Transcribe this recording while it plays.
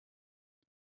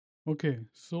Okay,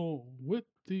 so with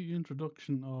the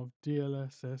introduction of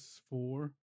DLSS4,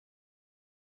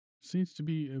 seems to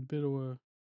be a bit of a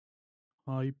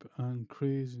hype and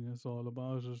craziness all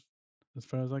about it, as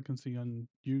far as I can see on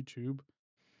YouTube.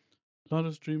 A lot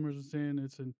of streamers are saying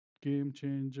it's a game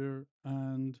changer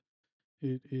and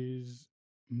it is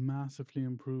massively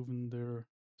improving their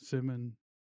simming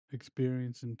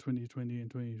experience in 2020 and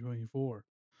 2024.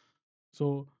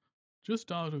 So,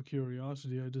 just out of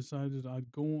curiosity, I decided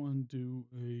I'd go and do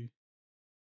a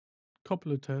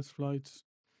couple of test flights,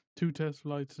 two test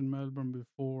flights in Melbourne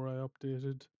before I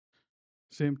updated,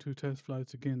 same two test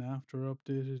flights again after I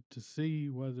updated to see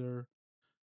whether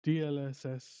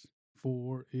DLSS4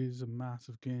 is a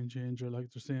massive game changer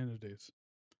like they're saying it is.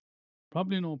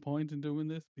 Probably no point in doing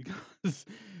this because,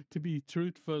 to be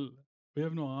truthful, we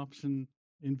have no option.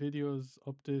 NVidia's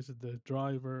updated the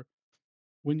driver.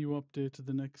 When you update to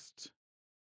the next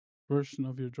version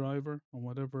of your driver on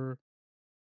whatever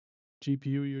GPU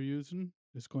you're using,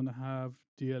 it's going to have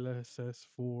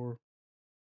DLSS4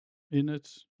 in it,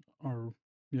 or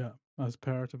yeah, as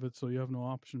part of it, so you have no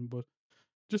option. But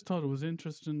just thought it was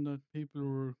interesting that people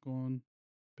were going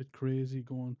a bit crazy,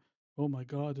 going, "Oh my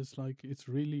God, it's like it's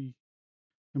really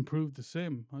improved the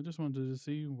sim." I just wanted to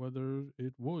see whether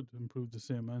it would improve the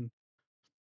sim, and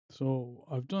so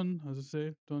I've done, as I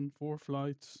say, done four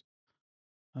flights,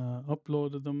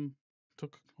 uploaded them.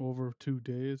 Took over 2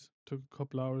 days. Took a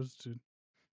couple hours to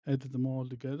edit them all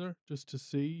together just to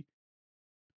see,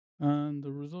 and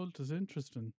the result is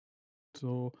interesting.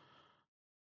 So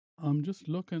I'm just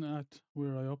looking at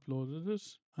where I uploaded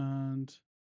it, and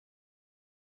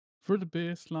for the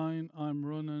baseline, I'm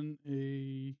running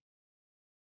a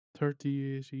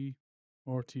 3080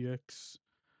 RTX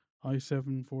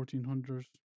i7 1400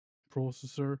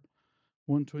 processor,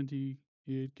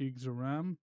 128 gigs of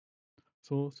RAM.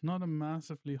 So it's not a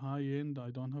massively high end. I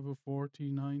don't have a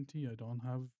 4090. I don't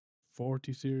have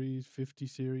 40 series, 50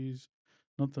 series,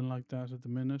 nothing like that at the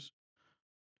minute.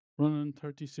 Running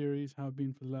 30 series, have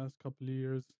been for the last couple of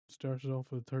years. Started off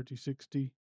with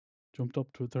 3060, jumped up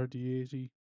to a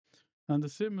 3080, and the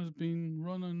sim has been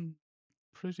running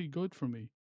pretty good for me.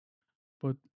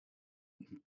 But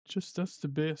just that's the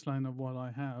baseline of what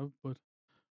I have. But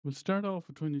we'll start off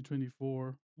with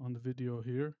 2024 on the video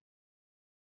here.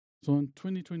 So in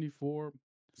 2024,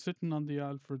 sitting on the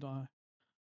Alfred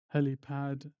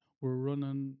helipad, we're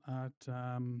running at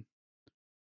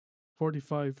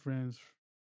 45 frames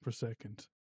per second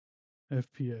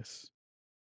FPS.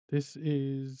 This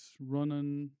is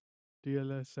running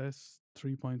DLSS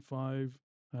 3.5.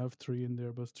 I have 3 in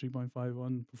there, but it's 3.5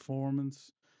 on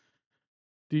performance.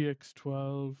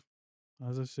 DX12,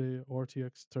 as I say,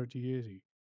 RTX 3080.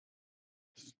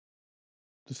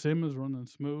 The sim is running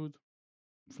smooth,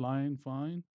 flying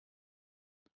fine.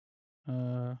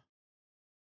 Uh,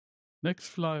 Next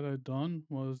flight I done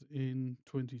was in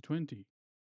 2020.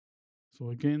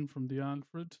 So again from the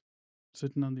Alfred,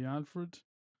 sitting on the Alfred,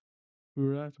 we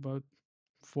were at about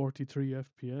 43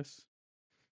 FPS.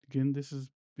 Again, this is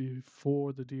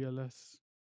before the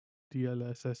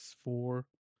DLSS4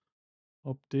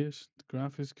 update, the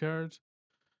graphics card.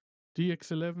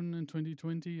 DX11 in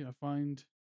 2020, I find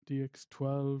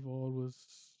DX12 always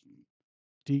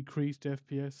decreased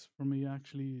FPS for me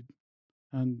actually,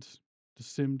 and the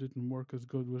sim didn't work as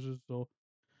good with it. So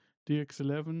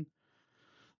DX11.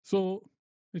 So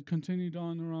it continued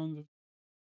on around the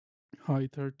high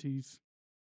 30s,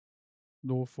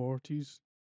 low 40s.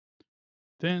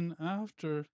 Then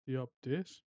after the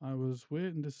update, I was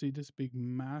waiting to see this big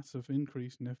massive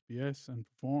increase in FPS and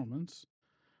performance,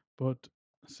 but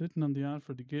sitting on the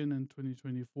Alfred again in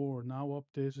 2024, now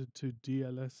updated to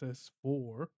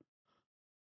DLSS4,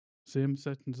 same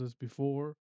settings as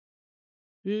before,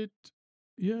 it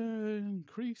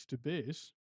increased a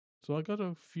bit. So I got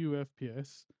a few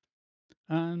FPS,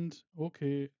 and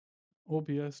okay,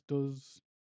 OBS does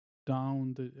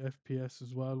down the FPS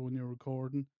as well when you're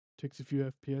recording, takes a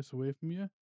few FPS away from you.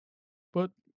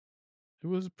 But it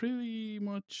was pretty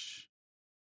much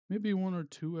maybe 1 or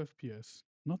 2 FPS.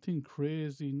 Nothing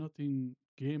crazy, nothing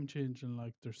game changing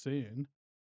like they're saying.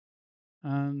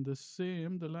 And the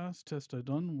same, the last test I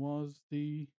done was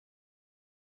the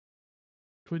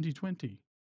 2020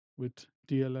 with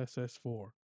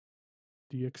DLSS4,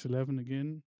 DX11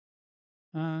 again.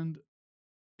 And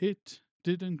it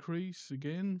did increase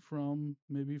again from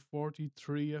maybe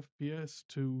 43 FPS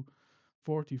to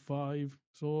 45.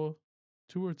 So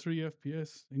 2 or 3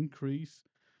 FPS increase.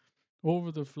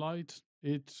 Over the flight,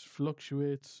 it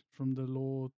fluctuates from the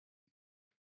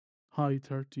high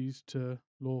 30s to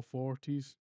low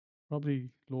 40s,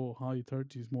 probably low high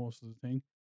 30s most of the thing.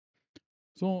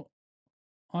 So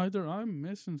either I'm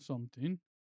missing something,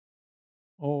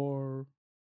 or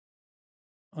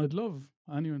I'd love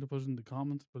anyone to put in the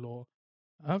comments below.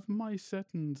 Have my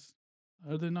settings,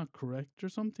 are they not correct or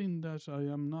something, that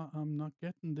I'm not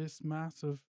getting this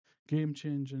massive game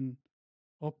changing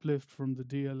uplift from the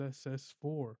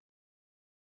DLSS4?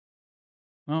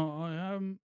 Now I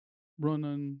am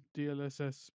running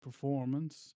DLSS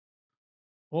performance.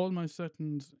 All my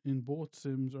settings in both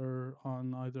sims are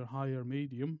on either high or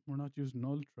medium. We're not using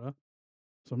ultra,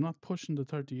 so I'm not pushing the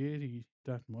 3080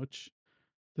 that much.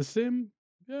 The sim,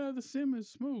 yeah, the sim is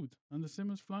smooth, and the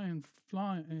sim is flying.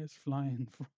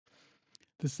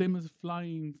 The sim is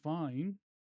flying fine.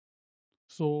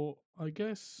 So I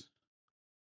guess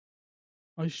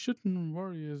I shouldn't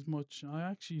worry as much. I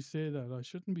actually say that I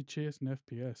shouldn't be chasing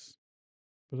FPS,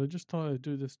 but I just thought I'd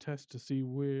do this test to see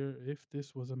where if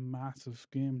this was a massive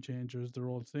game changer, as they're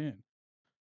all saying.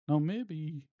 Now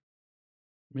maybe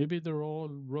they're all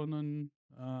running.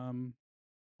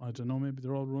 I don't know. Maybe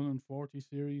they're all running 40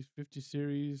 series, 50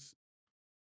 series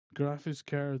graphics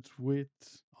cards with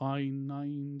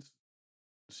i9s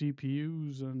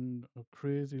CPUs and a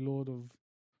crazy load of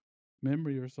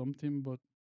memory or something, but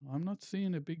I'm not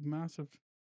seeing a big massive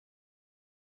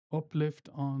uplift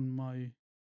on my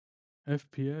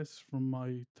FPS from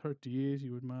my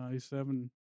 3080 with my i7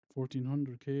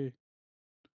 1400K.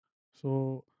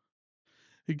 So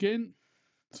again,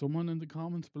 someone in the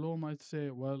comments below might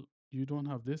say, well, you don't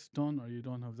have this done or you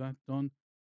don't have that done.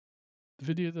 The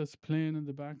video that's playing in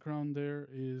the background there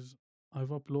is, I've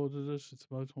uploaded it. It's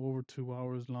about over 2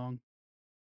 hours long.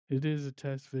 It is a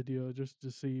test video just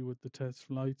to see with the test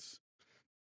flights.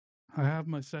 I have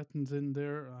my settings in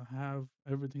there. I have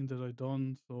everything that I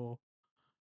done. So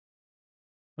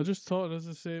I just thought, as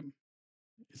I say,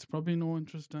 it's probably no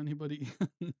interest to anybody.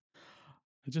 I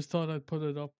just thought I'd put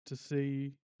it up to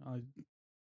see. I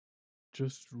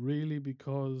just really,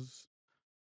 because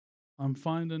I'm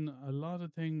finding a lot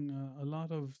of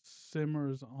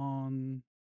simmers on,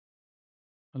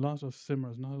 not a lot of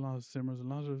simmers, a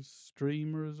lot of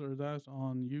streamers or that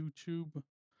on YouTube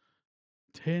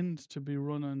tend to be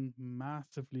running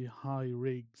massively high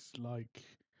rigs, like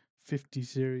 50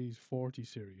 series, 40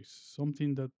 series,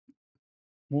 something that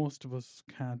most of us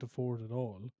can't afford at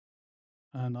all.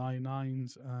 And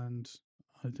i9s, and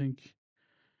I think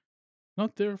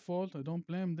not their fault, I don't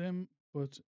blame them,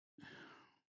 but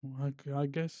I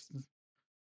guess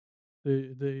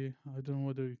they I don't know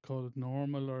whether you call it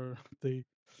normal or the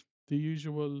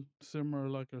usual simmer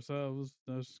like ourselves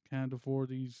that can't afford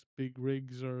these big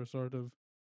rigs are sort of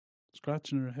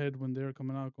scratching their head when they're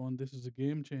coming out going, this is a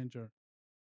game changer.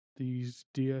 These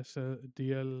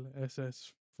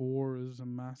DLSS4 is a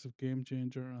massive game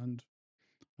changer, and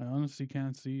I honestly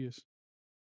can't see it.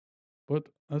 But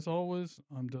as always,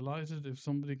 I'm delighted if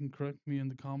somebody can correct me in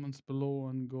the comments below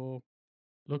and go,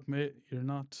 look, mate,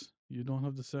 you don't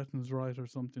have the settings right or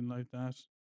something like that.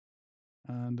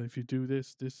 And if you do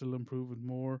this, this will improve it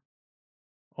more.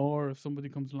 Or if somebody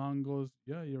comes along and goes,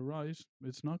 yeah, you're right,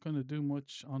 it's not going to do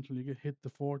much until you get hit the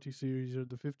 40 series or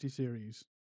the 50 series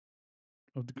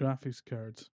of the graphics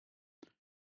cards.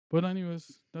 But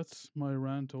anyways, that's my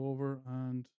rant over,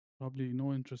 and probably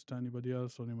no interest to anybody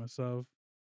else, only myself.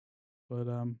 But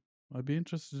I'd be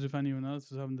interested if anyone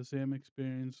else is having the same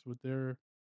experience with their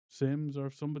Sims, or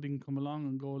if somebody can come along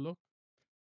and go, look,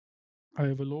 I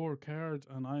have a lower card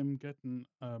and I'm getting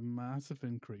a massive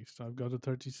increase. I've got a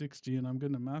 3060 and I'm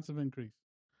getting a massive increase.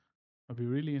 I'd be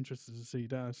really interested to see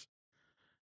that.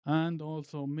 And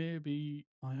also, maybe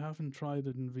I haven't tried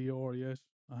it in VR yet.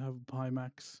 I have a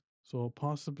Pimax, so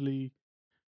possibly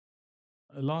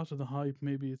a lot of the hype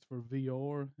maybe it's for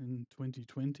VR in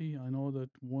 2020. I know that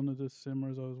one of the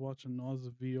simmers I was watching was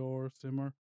a VR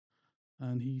simmer,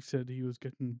 and he said he was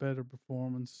getting better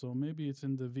performance. So maybe it's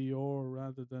in the VR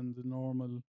rather than the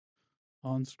normal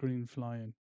on-screen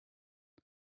flying.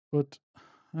 But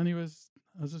anyways,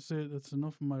 as I say, that's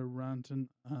enough of my ranting,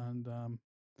 and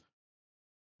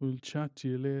we'll chat to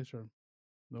you later.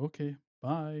 Okay,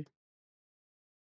 bye.